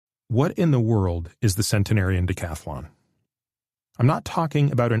What in the world is the Centenarian Decathlon? I'm not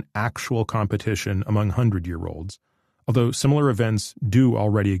talking about an actual competition among 100-year-olds, although similar events do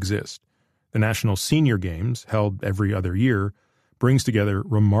already exist. The National Senior Games, held every other year, brings together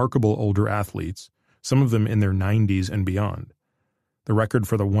remarkable older athletes, some of them in their 90s and beyond. The record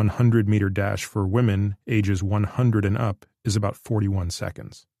for the 100-meter dash for women ages 100 and up is about 41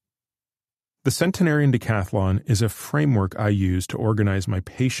 seconds. The Centenarian Decathlon is a framework I use to organize my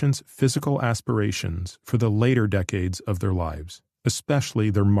patients' physical aspirations for the later decades of their lives,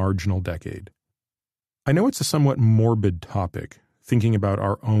 especially their marginal decade. I know it's a somewhat morbid topic, thinking about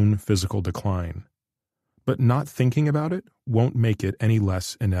our own physical decline, but not thinking about it won't make it any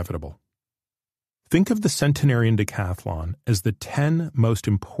less inevitable. Think of the Centenarian Decathlon as the 10 most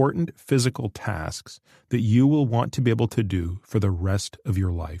important physical tasks that you will want to be able to do for the rest of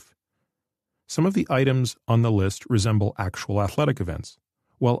your life. Some of the items on the list resemble actual athletic events,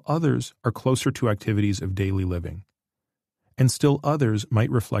 while others are closer to activities of daily living. And still others might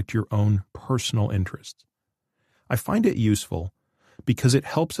reflect your own personal interests. I find it useful because it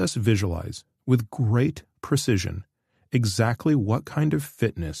helps us visualize, with great precision, exactly what kind of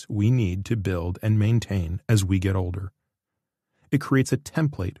fitness we need to build and maintain as we get older. It creates a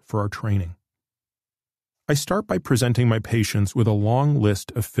template for our training. I start by presenting my patients with a long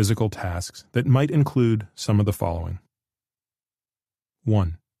list of physical tasks that might include some of the following.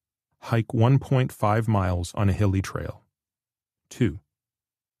 1. Hike 1.5 miles on a hilly trail. 2.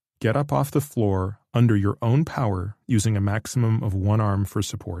 Get up off the floor under your own power using a maximum of one arm for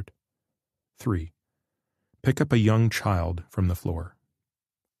support. 3. Pick up a young child from the floor.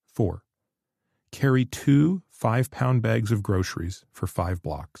 4. Carry 2 5-pound bags of groceries for 5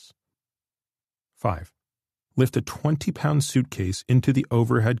 blocks. 5. Lift a 20-pound suitcase into the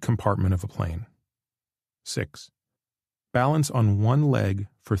overhead compartment of a plane. 6. Balance on one leg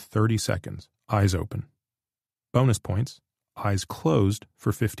for 30 seconds, eyes open. Bonus points, eyes closed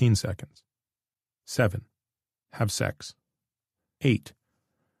for 15 seconds. 7. Have sex. 8.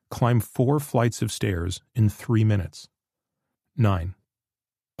 Climb 4 flights of stairs in 3 minutes. 9.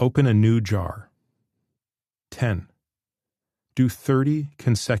 Open a new jar. 10. Do 30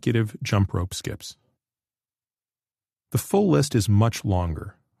 consecutive jump rope skips. The full list is much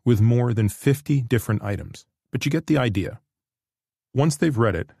longer, with more than 50 different items, but you get the idea. Once they've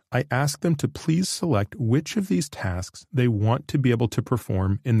read it, I ask them to please select which of these tasks they want to be able to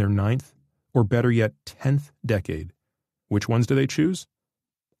perform in their 9th, or better yet, 10th decade. Which ones do they choose?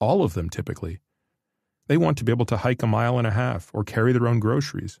 All of them, typically. They want to be able to hike a mile and a half, or carry their own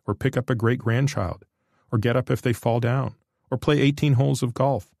groceries, or pick up a great-grandchild, or get up if they fall down, or play 18 holes of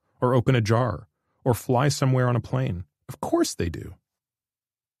golf, or open a jar, or fly somewhere on a plane. Of course they do.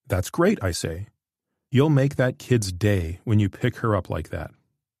 That's great, I say. You'll make that kid's day when you pick her up like that.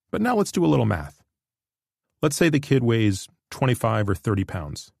 But now let's do a little math. Let's say the kid weighs 25 or 30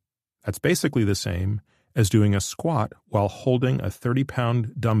 pounds. That's basically the same as doing a squat while holding a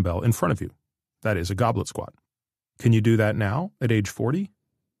 30-pound dumbbell in front of you. That is a goblet squat. Can you do that now at age 40?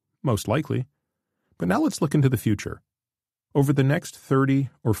 Most likely. But now let's look into the future. Over the next 30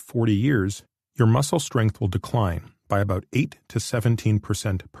 or 40 years, your muscle strength will decline by about 8 to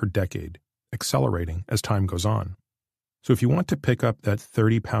 17% per decade, accelerating as time goes on. So if you want to pick up that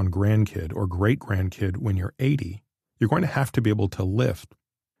 30-pound grandkid or great-grandkid when you're 80, you're going to have to be able to lift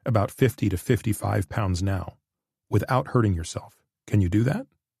about 50 to 55 pounds now without hurting yourself. Can you do that?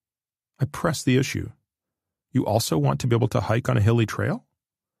 I press the issue. You also want to be able to hike on a hilly trail?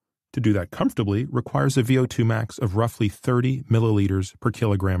 To do that comfortably requires a VO2 max of roughly 30 milliliters per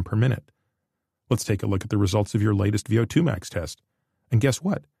kilogram per minute. Let's take a look at the results of your latest VO2 max test. And guess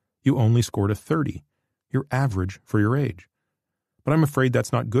what? You only scored a 30, your average for your age. But I'm afraid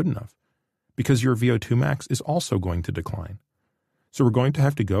that's not good enough, because your VO2 max is also going to decline. So we're going to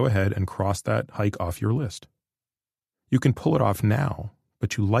have to go ahead and cross that hike off your list. You can pull it off now,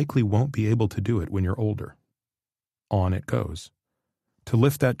 but you likely won't be able to do it when you're older. On it goes. To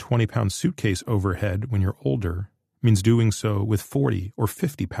lift that 20-pound suitcase overhead when you're older means doing so with 40 or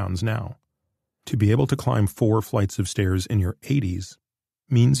 50 pounds now. To be able to climb 4 flights of stairs in your 80s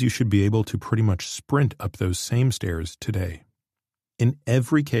means you should be able to pretty much sprint up those same stairs today. In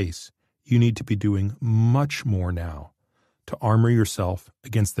every case, you need to be doing much more now to armor yourself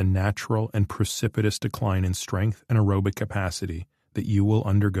against the natural and precipitous decline in strength and aerobic capacity that you will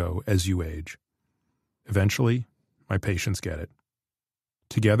undergo as you age. Eventually, my patients get it.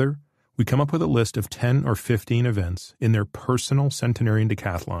 Together, we come up with a list of 10 or 15 events in their personal Centenarian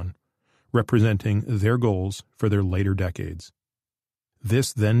Decathlon, representing their goals for their later decades.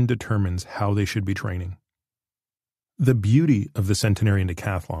 This then determines how they should be training. The beauty of the Centenarian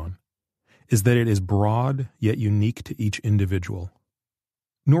Decathlon is that it is broad yet unique to each individual.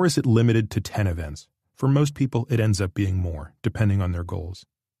 Nor is it limited to 10 events. For most people, it ends up being more, depending on their goals.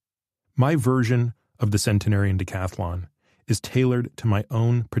 My version of the Centenarian Decathlon is tailored to my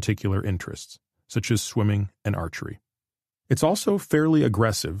own particular interests, such as swimming and archery. It's also fairly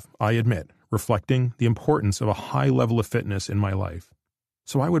aggressive, I admit, reflecting the importance of a high level of fitness in my life.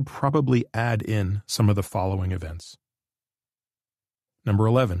 So I would probably add in some of the following events. Number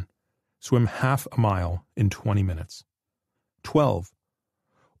 11. Swim half a mile in 20 minutes. 12.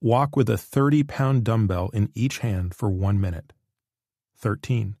 Walk with a 30-pound dumbbell in each hand for 1 minute.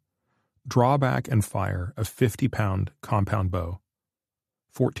 13. Draw back and fire a 50-pound compound bow.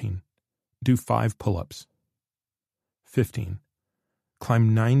 14. Do 5 pull-ups. 15.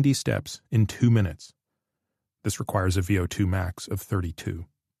 Climb 90 steps in 2 minutes. This requires a VO2 max of 32.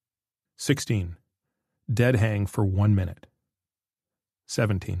 16. Dead hang for 1 minute.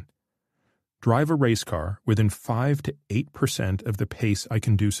 17. Drive a race car within 5 to 8% of the pace I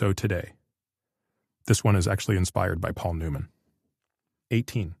can do so today. This one is actually inspired by Paul Newman.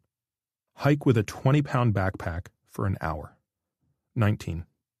 18. Hike with a 20-pound backpack for an hour. 19.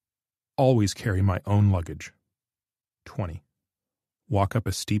 Always carry my own luggage. 20. Walk up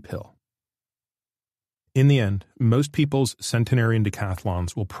a steep hill. In the end, most people's Centenarian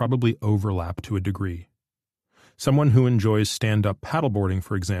Decathlons will probably overlap to a degree. Someone who enjoys stand-up paddleboarding,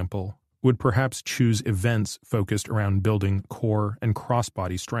 for example, would perhaps choose events focused around building core and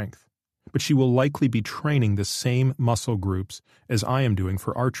cross-body strength, but she will likely be training the same muscle groups as I am doing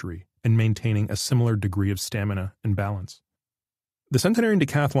for archery and maintaining a similar degree of stamina and balance. The Centenarian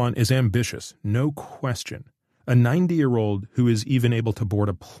Decathlon is ambitious, no question. A 90-year-old who is even able to board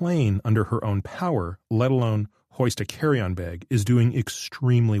a plane under her own power, let alone hoist a carry-on bag, is doing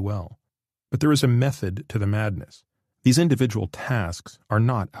extremely well. But there is a method to the madness. These individual tasks are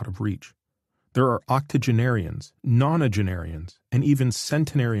not out of reach. There are octogenarians, nonagenarians, and even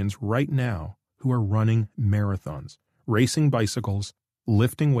centenarians right now who are running marathons, racing bicycles,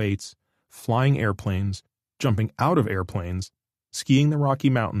 lifting weights, flying airplanes, jumping out of airplanes, skiing the Rocky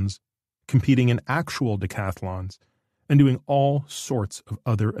Mountains, competing in actual decathlons, and doing all sorts of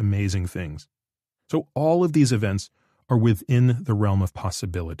other amazing things. So all of these events are within the realm of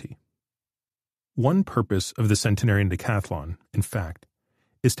possibility. One purpose of the Centenarian Decathlon, in fact,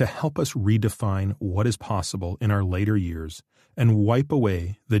 is to help us redefine what is possible in our later years and wipe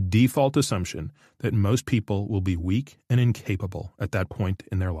away the default assumption that most people will be weak and incapable at that point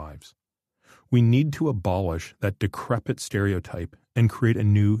in their lives. We need to abolish that decrepit stereotype and create a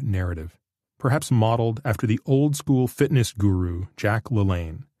new narrative, perhaps modeled after the old-school fitness guru Jack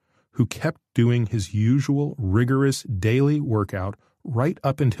LaLanne, who kept doing his usual rigorous daily workout right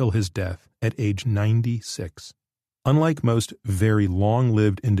up until his death at age 96. Unlike most very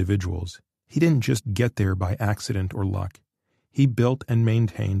long-lived individuals, he didn't just get there by accident or luck. He built and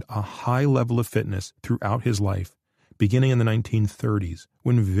maintained a high level of fitness throughout his life, beginning in the 1930s,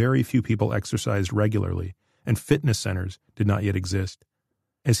 when very few people exercised regularly and fitness centers did not yet exist.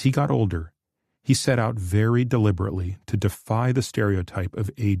 As he got older, he set out very deliberately to defy the stereotype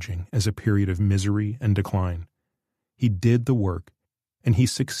of aging as a period of misery and decline. He did the work, and he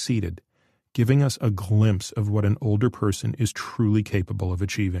succeeded, giving us a glimpse of what an older person is truly capable of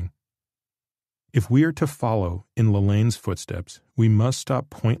achieving. If we are to follow in LaLanne's footsteps, we must stop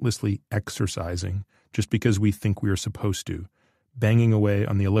pointlessly exercising just because we think we are supposed to, banging away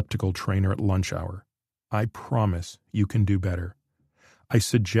on the elliptical trainer at lunch hour. I promise you can do better. I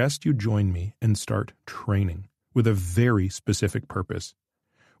suggest you join me and start training with a very specific purpose,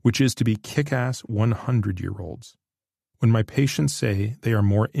 which is to be kick-ass 100-year-olds. When my patients say they are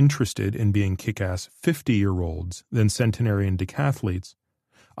more interested in being kick-ass 50-year-olds than centenarian decathletes,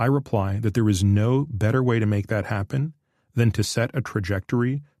 I reply that there is no better way to make that happen than to set a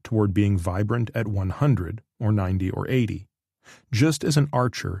trajectory toward being vibrant at 100 or 90 or 80, just as an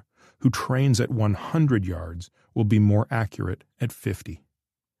archer who trains at 100 yards will be more accurate at 50.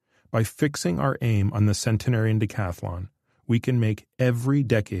 By fixing our aim on the Centenarian Decathlon, we can make every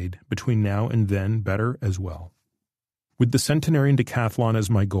decade between now and then better as well. With the Centenarian Decathlon as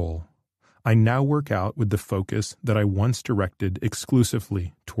my goal, I now work out with the focus that I once directed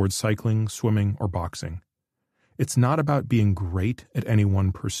exclusively towards cycling, swimming, or boxing. It's not about being great at any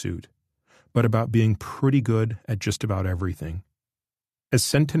one pursuit, but about being pretty good at just about everything. As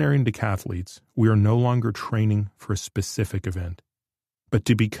centenarian decathletes, we are no longer training for a specific event, but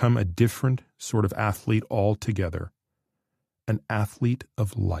to become a different sort of athlete altogether, an athlete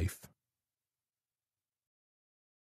of life.